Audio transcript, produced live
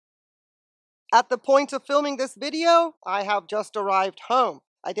At the point of filming this video, I have just arrived home.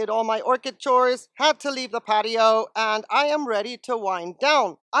 I did all my orchid chores, had to leave the patio, and I am ready to wind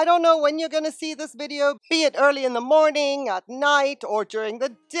down. I don't know when you're going to see this video, be it early in the morning, at night, or during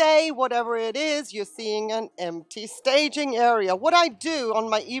the day, whatever it is, you're seeing an empty staging area. What I do on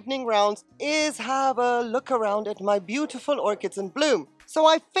my evening rounds is have a look around at my beautiful orchids in bloom. So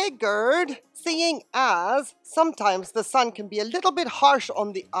I figured, seeing as sometimes the sun can be a little bit harsh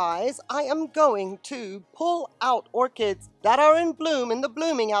on the eyes, I am going to pull out orchids that are in bloom in the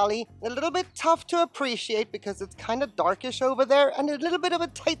blooming alley. A little bit tough to appreciate because it's kind of darkish over there and a little bit of a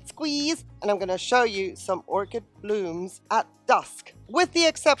tight squeeze. And I'm going to show you some orchid blooms at dusk, with the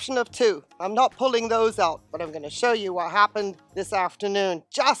exception of two. I'm not pulling those out, but I'm going to show you what happened this afternoon,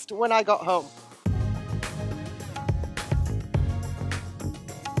 just when I got home.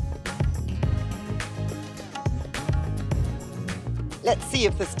 Let's see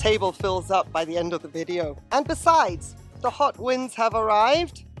if this table fills up by the end of the video. And besides, the hot winds have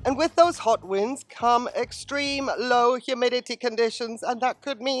arrived, and with those hot winds come extreme low humidity conditions, and that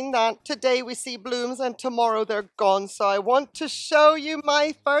could mean that today we see blooms and tomorrow they're gone. So I want to show you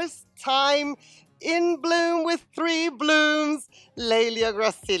my first time in bloom with 3 blooms, Laelia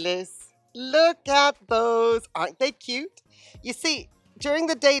gracilis. Look at those, aren't they cute? You see, during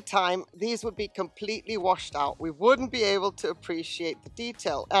the daytime, these would be completely washed out. We wouldn't be able to appreciate the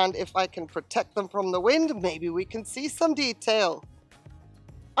detail. And if I can protect them from the wind, maybe we can see some detail.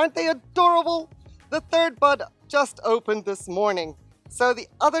 Aren't they adorable? The 3rd bud just opened this morning. So the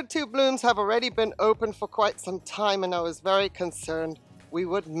other 2 blooms have already been open for quite some time, and I was very concerned we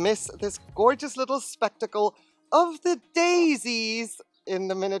would miss this gorgeous little spectacle of the daisies in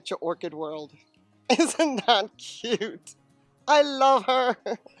the miniature orchid world. Isn't that cute? I love her.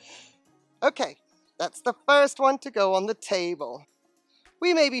 Okay, that's the first one to go on the table.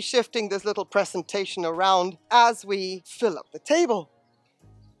 We may be shifting this little presentation around as we fill up the table.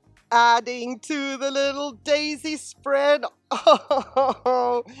 Adding to the little daisy spread.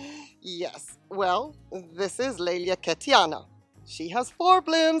 Oh, yes. Well, this is Laelia kettiana. She has 4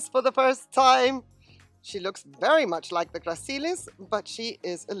 blooms for the first time. She looks very much like the gracilis, but she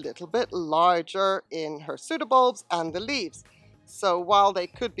is a little bit larger in her pseudobulbs and the leaves. So while they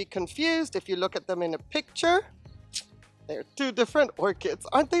could be confused, if you look at them in a picture, they're 2 different orchids.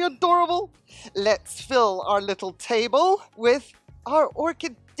 Aren't they adorable? Let's fill our little table with our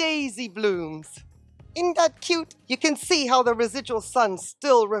orchid daisy blooms. Isn't that cute? You can see how the residual sun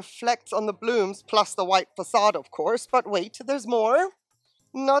still reflects on the blooms, plus the white facade, of course. But wait, there's more.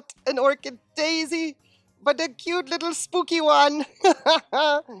 Not an orchid daisy, but a cute little spooky one.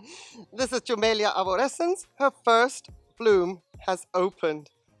 This is Jumellea arborescens. Her first bloom has opened.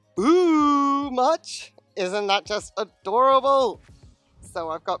 Ooh, much? Isn't that just adorable? So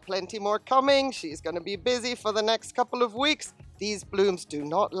I've got plenty more coming. She's going to be busy for the next couple of weeks. These blooms do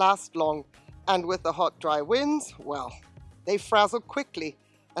not last long. And with the hot, dry winds, well, they frazzle quickly.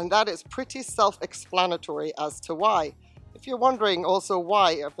 And that is pretty self-explanatory as to why. If you're wondering also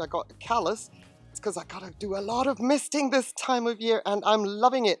why if I got a callus, it's because I gotta do a lot of misting this time of year, and I'm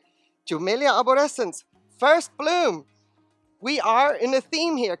loving it. Jumellea arborescens, first bloom. We are in a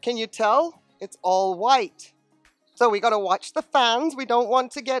theme here, can you tell? It's all white. So we gotta watch the fans. We don't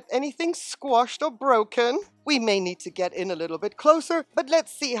want to get anything squashed or broken. We may need to get in a little bit closer, but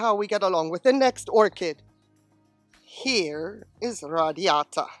let's see how we get along with the next orchid. Here is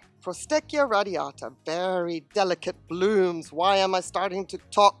radiata. Prosthechea radiata, very delicate blooms. Why am I starting to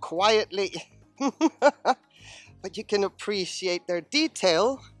talk quietly? But you can appreciate their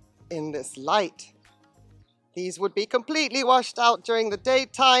detail in this light. These would be completely washed out during the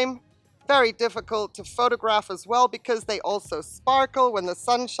daytime. Very difficult to photograph as well because they also sparkle when the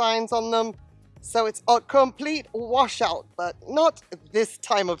sun shines on them. So it's a complete washout, but not this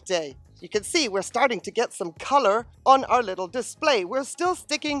time of day. You can see we're starting to get some color on our little display. We're still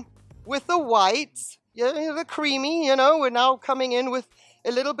sticking with the whites, the creamy, we're now coming in with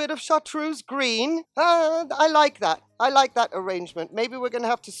a little bit of chartreuse green. I like that. I like that arrangement. Maybe we're going to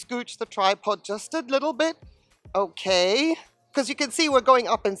have to scooch the tripod just a little bit. Okay, because you can see we're going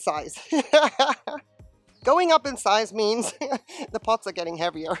up in size. Going up in size means the pots are getting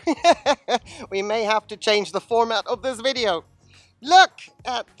heavier. We may have to change the format of this video. Look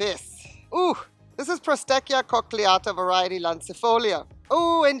at this. Ooh, this is Prosthechea cochleata variety Lancifolia.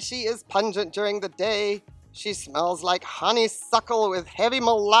 Oh, and she is pungent during the day. She smells like honeysuckle with heavy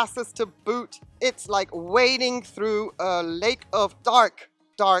molasses to boot. It's like wading through a lake of dark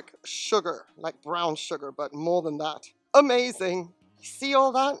sugar, like brown sugar, but more than that. Amazing. See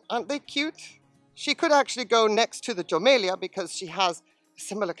all that? Aren't they cute? She could actually go next to the Jumellea because she has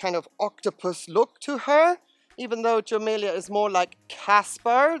similar kind of octopus look to her, even though Jumellea is more like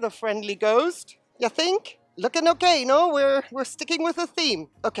Casper, the friendly ghost. You think? Looking okay, no? We're sticking with the theme.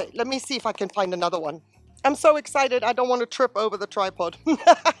 Okay, let me see if I can find another one. I'm so excited, I don't want to trip over the tripod.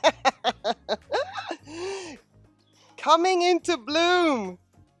 Coming into bloom,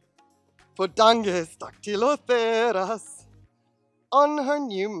 Podangis dactyloceras on her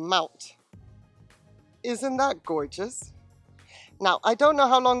new mount. Isn't that gorgeous? Now, I don't know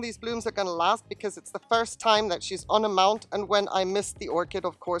how long these blooms are going to last because it's the first time that she's on a mount, and when I mist the orchid,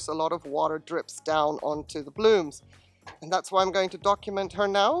 of course, a lot of water drips down onto the blooms. And that's why I'm going to document her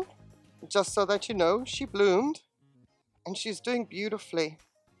now, just so that you know she bloomed and she's doing beautifully.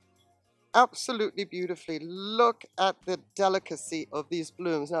 Absolutely beautifully. Look at the delicacy of these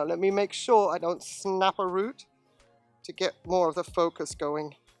blooms. Now, let me make sure I don't snap a root to get more of the focus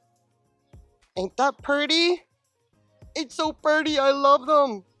going. Ain't that pretty? It's so pretty, I love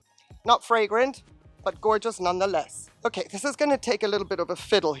them. Not fragrant, but gorgeous nonetheless. Okay, this is gonna take a little bit of a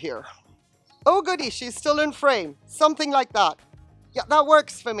fiddle here. Oh goody, she's still in frame. Something like that. Yeah, that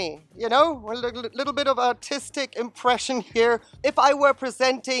works for me, you know? A little bit of artistic impression here. If I were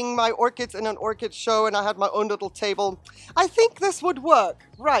presenting my orchids in an orchid show and I had my own little table, I think this would work.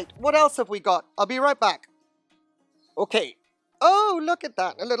 Right, what else have we got? I'll be right back. Okay. Oh, look at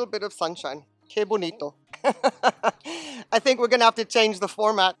that, a little bit of sunshine. Que bonito. I think we're gonna have to change the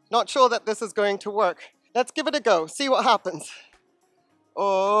format. Not sure that this is going to work. Let's give it a go, see what happens.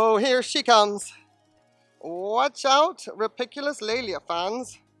 Oh, here she comes. Watch out, rupicolous Laelia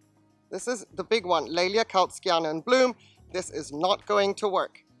fans. This is the big one, Laelia kautskyana in bloom. This is not going to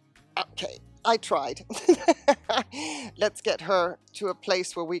work. Okay, I tried. Let's get her to a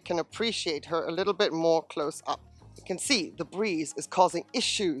place where we can appreciate her a little bit more close up. You can see the breeze is causing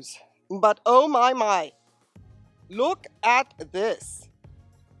issues. But oh my, look at this.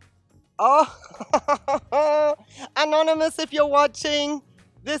 Oh, Anonymous, if you're watching,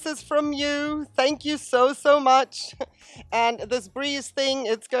 this is from you. Thank you so much. And this breeze thing,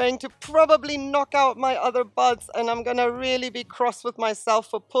 it's going to probably knock out my other buds, and I'm gonna really be cross with myself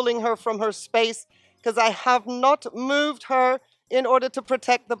for pulling her from her space because I have not moved her in order to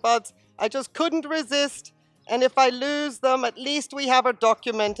protect the buds. I just couldn't resist. And if I lose them, at least we have her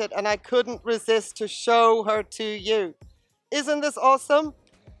documented, and I couldn't resist to show her to you. Isn't this awesome?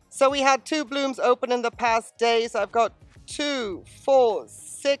 So we had 2 blooms open in the past days. I've got 2, 4,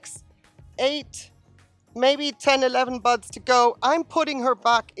 6, 8, maybe 10, 11 buds to go. I'm putting her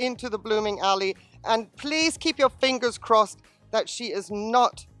back into the blooming alley, and please keep your fingers crossed that she is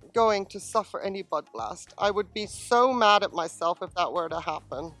not going to suffer any bud blast. I would be so mad at myself if that were to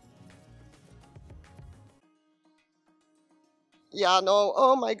happen. Yeah, no,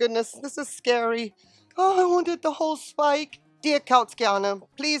 oh my goodness, this is scary. Oh, I wanted the whole spike. Dear kautskyana,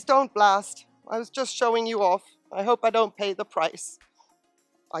 please don't blast. I was just showing you off. I hope I don't pay the price.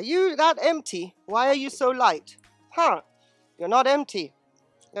 Are you that empty? Why are you so light? Huh, you're not empty.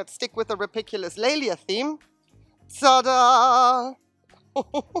 Let's stick with the rupicolous Laelia theme. Ta-da!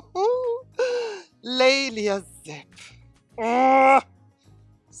 Laelia Zip. Ah,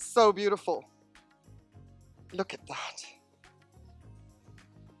 so beautiful. Look at that.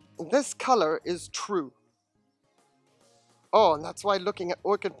 This color is true. Oh, and that's why looking at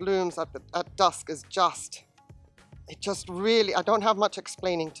orchid blooms at dusk is just, it just really, I don't have much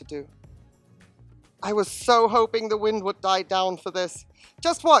explaining to do. I was so hoping the wind would die down for this.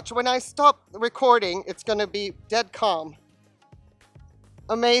 Just watch, when I stop recording, it's gonna be dead calm.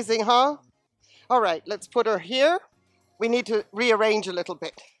 Amazing, huh? All right, let's put her here. We need to rearrange a little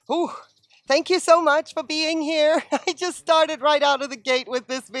bit. Ooh. Thank you so much for being here. I just started right out of the gate with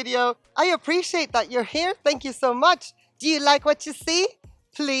this video. I appreciate that you're here. Thank you so much. Do you like what you see?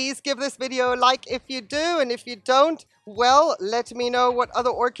 Please give this video a like if you do, and if you don't, well, let me know what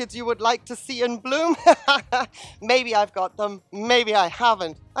other orchids you would like to see in bloom. Maybe I've got them, maybe I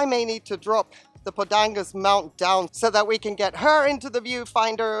haven't. I may need to drop the Podangis mount down so that we can get her into the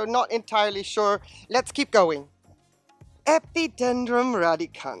viewfinder. Not entirely sure. Let's keep going. Epidendrum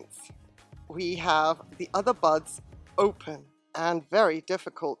radicans. We have the other buds open and very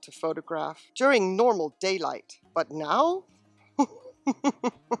difficult to photograph during normal daylight. But now,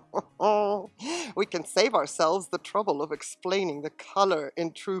 we can save ourselves the trouble of explaining the color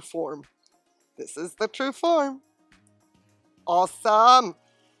in true form. This is the true form. Awesome!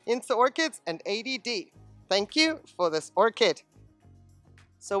 Into orchids and ADD. Thank you for this orchid.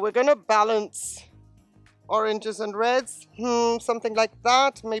 So we're gonna balance oranges and reds, something like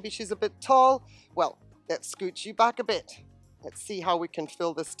that. Maybe she's a bit tall. Well, let's scooch you back a bit. Let's see how we can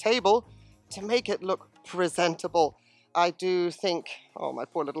fill this table to make it look presentable. I do think, oh, my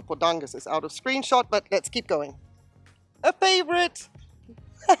poor little Podangis is out of screenshot, but let's keep going. A favorite!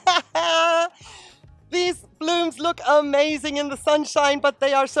 These blooms look amazing in the sunshine, but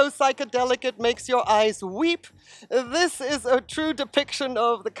they are so psychedelic it makes your eyes weep. This is a true depiction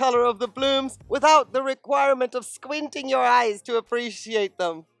of the color of the blooms without the requirement of squinting your eyes to appreciate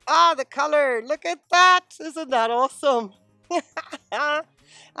them. Ah, the color! Look at that! Isn't that awesome?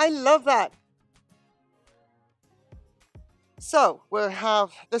 I love that. So, we'll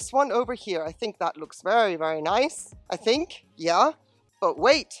have this one over here. I think that looks very, very nice. I think, yeah. But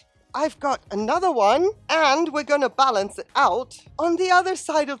wait, I've got another one, and we're gonna balance it out on the other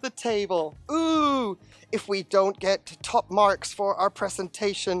side of the table. Ooh, if we don't get top marks for our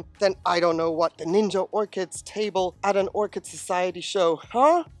presentation, then I don't know what the Ninja Orchids table at an Orchid Society show,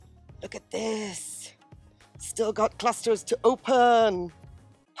 huh? Look at this. Still got clusters to open.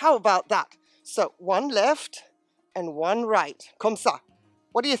 How about that? So, one left and one right. Comme ça.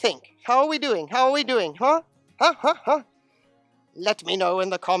 What do you think? How are we doing? How are we doing? Huh? Huh? Let me know in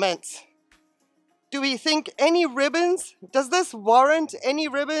the comments. Do we think any ribbons? Does this warrant any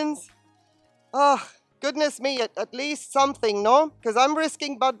ribbons? Oh, goodness me, at least something, no? Because I'm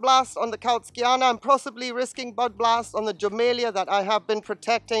risking Bud Blast on the kautskyana. I'm possibly risking Bud Blast on the Jumellea that I have been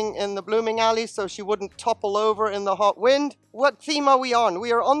protecting in the blooming alley so she wouldn't topple over in the hot wind. What theme are we on?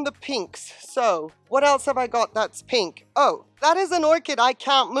 We are on the pinks. So, what else have I got that's pink? Oh, that is an orchid I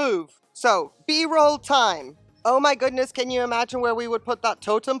can't move. So, B-roll time. Oh my goodness, can you imagine where we would put that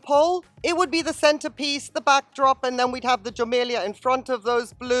totem pole? It would be the centerpiece, the backdrop, and then we'd have the Jumellea in front of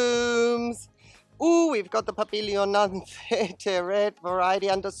those blooms. Ooh, we've got the Papilionanthe teres variety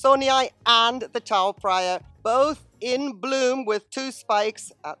Andersonii and the Chao Praya, both in bloom with 2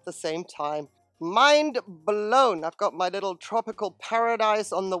 spikes at the same time. Mind blown. I've got my little tropical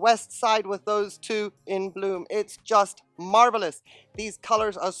paradise on the west side with those 2 in bloom. It's just marvelous. These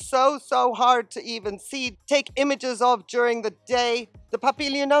colors are so hard to even see, take images of during the day. The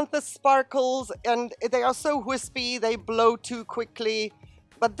Papilionanthe sparkles and they are so wispy, they blow too quickly.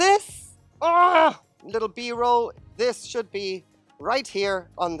 But this, little B-roll, this should be right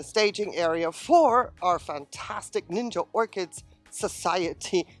here on the staging area for our fantastic Ninja Orchids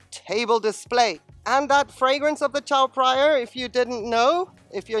Society table display. And that fragrance of the Chao Praya, if you didn't know,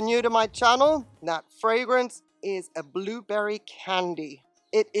 if you're new to my channel, that fragrance is a blueberry candy.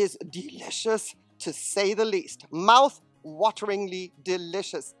 It is delicious to say the least. Mouth-wateringly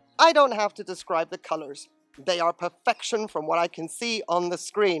delicious. I don't have to describe the colors. They are perfection from what I can see on the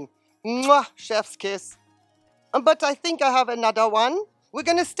screen. Mwah, chef's kiss. But I think I have another one. We're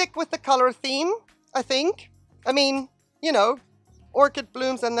gonna stick with the color theme, I think. I mean, you know, orchid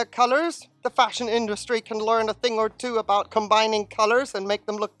blooms and their colors. The fashion industry can learn a thing or two about combining colors and make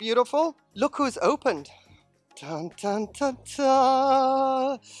them look beautiful. Look who's opened. Dun dun dun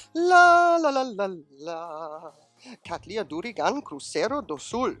dun. La la la la la. Cattleya Durigan Cruzeiro do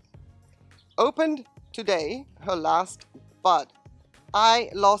Sul. Opened today her last bud. I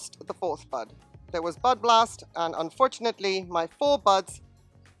lost the 4th bud. There was Bud Blast, and unfortunately my 4 buds,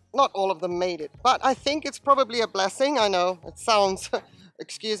 not all of them made it. But I think it's probably a blessing. I know it sounds,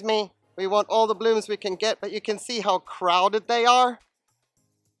 excuse me, we want all the blooms we can get, but you can see how crowded they are.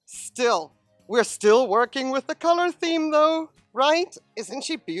 Still, we're still working with the color theme though, right? Isn't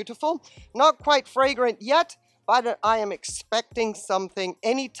she beautiful? Not quite fragrant yet, but I am expecting something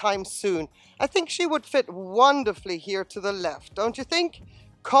anytime soon. I think she would fit wonderfully here to the left, don't you think?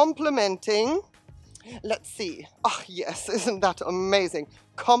 Complementing, let's see. Oh yes, isn't that amazing?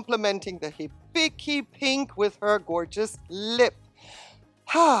 Complementing the Hibiki pink with her gorgeous lip.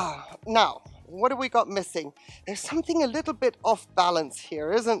 Now, what have we got missing? There's something a little bit off balance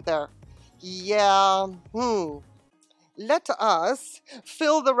here, isn't there? Yeah, Let us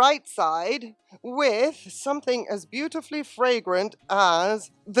fill the right side with something as beautifully fragrant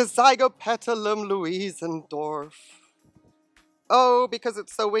as the Zygopetalum Louisendorf. Oh, because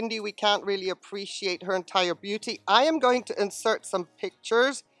it's so windy, we can't really appreciate her entire beauty. I am going to insert some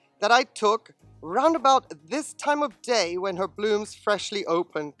pictures that I took round about this time of day when her blooms freshly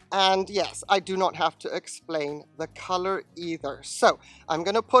opened. And yes, I do not have to explain the color either. So I'm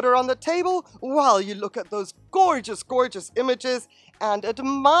going to put her on the table while you look at those gorgeous, gorgeous images and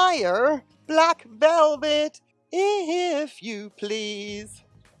admire Black Velvet, if you please.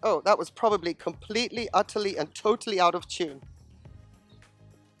 Oh, that was probably completely, utterly, and totally out of tune.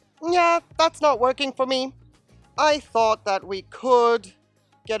 Yeah, that's not working for me. I thought that we could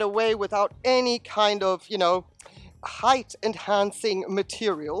get away without any kind of, you know, height enhancing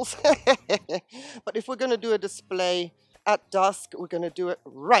materials. But if we're going to do a display at dusk, we're going to do it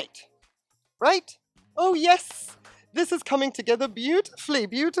right. Right? Oh yes, This is coming together beautifully,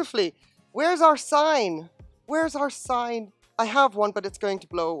 beautifully. Where's our sign? Where's our sign? I have one, but it's going to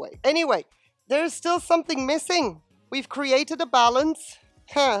blow away. Anyway, there's still something missing. We've created a balance.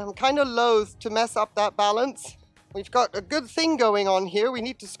 I'm kind of loath to mess up that balance. We've got a good thing going on here. We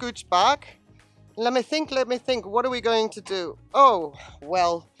need to scooch back. Let me think. What are we going to do? Oh,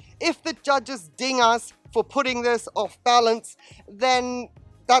 well, if the judges ding us for putting this off balance, then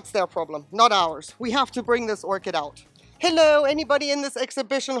that's their problem, not ours. We have to bring this orchid out. Hello, anybody in this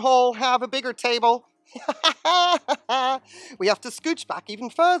exhibition hall have a bigger table? We have to scooch back even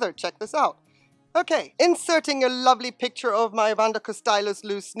further. Check this out. Okay, inserting a lovely picture of my Vandachostylis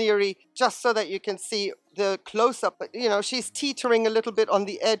Lou Sneary, just so that you can see the close-up. You know, she's teetering a little bit on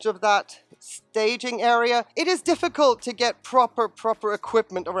the edge of that staging area. It is difficult to get proper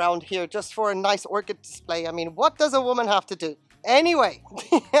equipment around here just for a nice orchid display. I mean, what does a woman have to do? Anyway,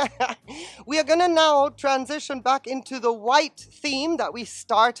 we are gonna now transition back into the white theme that we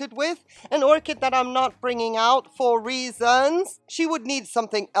started with. An orchid that I'm not bringing out for reasons. She would need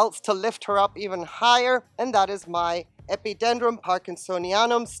something else to lift her up even higher, and that is my Epidendrum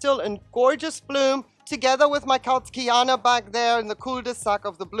Parkinsonianum, still in gorgeous bloom, together with my kautskyana back there in the cul-de-sac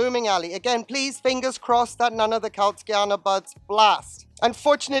of the blooming alley. Again, please, fingers crossed that none of the kautskyana buds blast.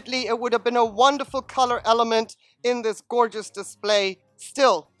 Unfortunately, it would have been a wonderful color element in this gorgeous display.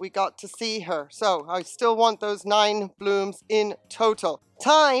 Still, we got to see her. So I still want those 9 blooms in total.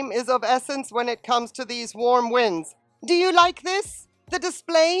 Time is of essence when it comes to these warm winds. Do you like this? The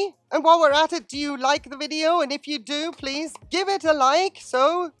display? And while we're at it, do you like the video? And if you do, please give it a like.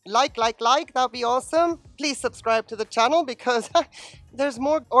 So like, that'd be awesome. Please subscribe to the channel because there's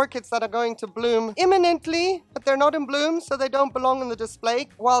more orchids that are going to bloom imminently, but they're not in bloom, so they don't belong in the display.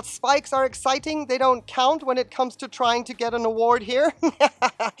 While spikes are exciting, they don't count when it comes to trying to get an award here.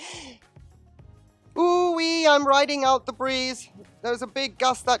 Ooh-wee, I'm riding out the breeze. There's a big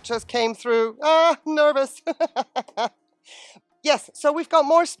gust that just came through. Nervous. Yes, so we've got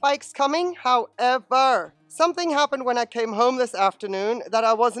more spikes coming. However, something happened when I came home this afternoon that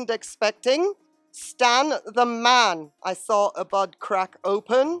I wasn't expecting. Stan the man. I saw a bud crack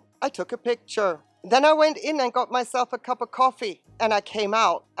open. I took a picture. Then I went in and got myself a cup of coffee. And I came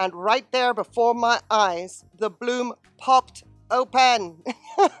out, and right there before my eyes, the bloom popped open.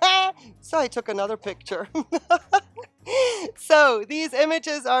 So I took another picture. So these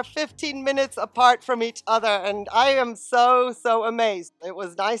images are 15 minutes apart from each other, and I am so amazed. It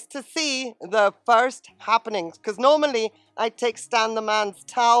was nice to see the first happenings, because normally I take Stan the man's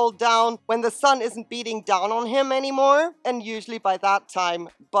towel down when the sun isn't beating down on him anymore, and usually by that time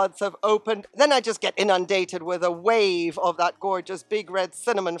buds have opened. Then I just get inundated with a wave of that gorgeous big red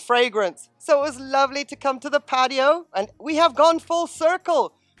cinnamon fragrance. So it was lovely to come to the patio, and we have gone full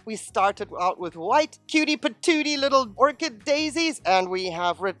circle. We started out with white, cutie patootie little orchid daisies, and we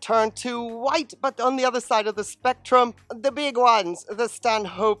have returned to white, but on the other side of the spectrum, the big ones, the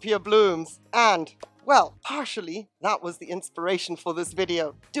Stanhopeia blooms. And, well, partially, that was the inspiration for this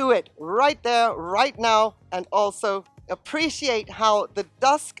video. Do it right there, right now, and also appreciate how the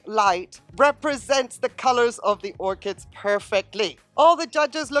dusk light represents the colors of the orchids perfectly. All the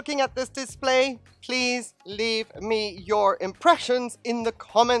judges looking at this display, please leave me your impressions in the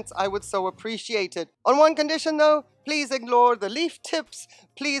comments. I would so appreciate it. On one condition though, please ignore the leaf tips.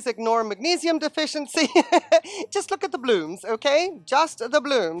 Please ignore magnesium deficiency. Just look at the blooms, okay? Just the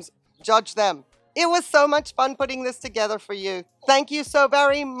blooms. Judge them. It was so much fun putting this together for you. Thank you so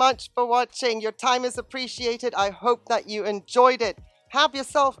very much for watching. Your time is appreciated. I hope that you enjoyed it. Have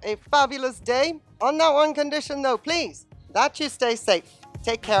yourself a fabulous day. On that one condition though, please, that you stay safe.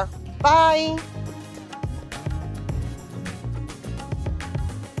 Take care. Bye.